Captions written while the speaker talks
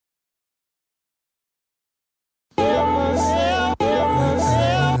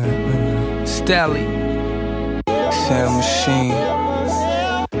Stalley, Sound Machine,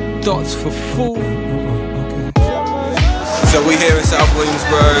 Thoughts for Food. So we here in South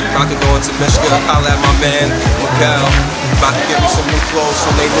Williamsburg, about to go into Mishka, holla at my man, Mishka. About to give me some new clothes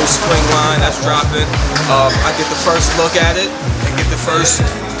from their new spring line that's dropping. I get the first look at it and get the first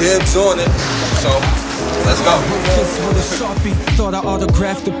dibs on it. So let's go. This with a Sharpie, thought I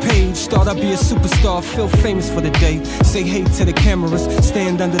autographed the page. Thought I'd be a superstar, feel famous for the day. Say hey to the cameras,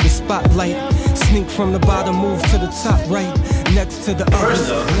 stand under the spotlight. Sneak from the bottom, move to the top right. Next to the others.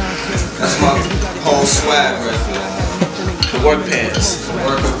 That's my whole swag right there. Work pants.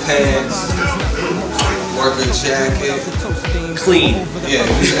 Worker pants. Worker jacket. Clean. Yeah,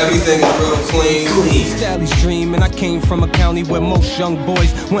 everything is real clean. Stalley's dream, and I came from a county where most young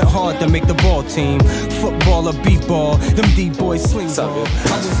boys went hard to make the ball team. Football or b-ball, them D-boys sling ball.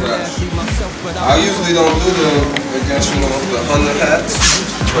 I usually don't do the against the 100 hats,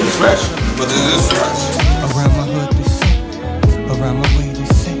 but it's fresh. But it is fresh. Around my hood they say, around my way they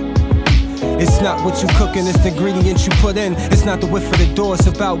say. It's not what you cooking, it's the ingredients you put in. It's not the whip for the door, it's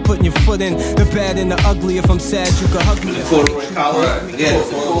about putting your foot in. The bad and the ugly, if I'm sad you can hug me. The corduroy collar. Right. Yeah, the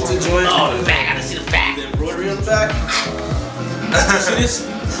quilted joint. Oh, the back, I gotta see the back. The embroidery on the back. See this?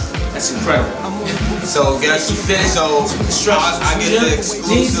 That's incredible. So guess so I get the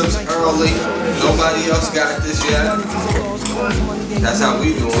exclusives early. Nobody else got this yet. That's how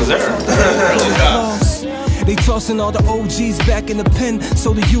we do it. They tossing all the OGs back in the pen.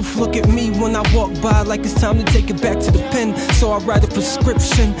 So the youth look at me when I walk by like it's time to take it back to the pen. So I write a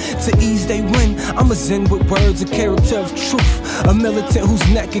prescription to ease they win. I'm a zen with words, a character of truth. A militant whose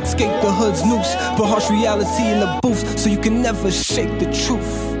neck escaped the hood's noose. But harsh reality in the booth, so you can never shake the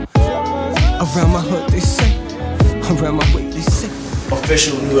truth. Around my hood they say, around my way they say.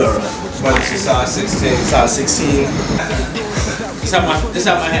 Official new era. But it's a size 16. Size 16. This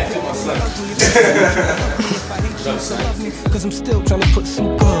how my hat fit my sweater. Cause I'm still trying to put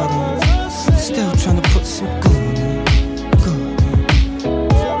some good in. Still trying to put some good in.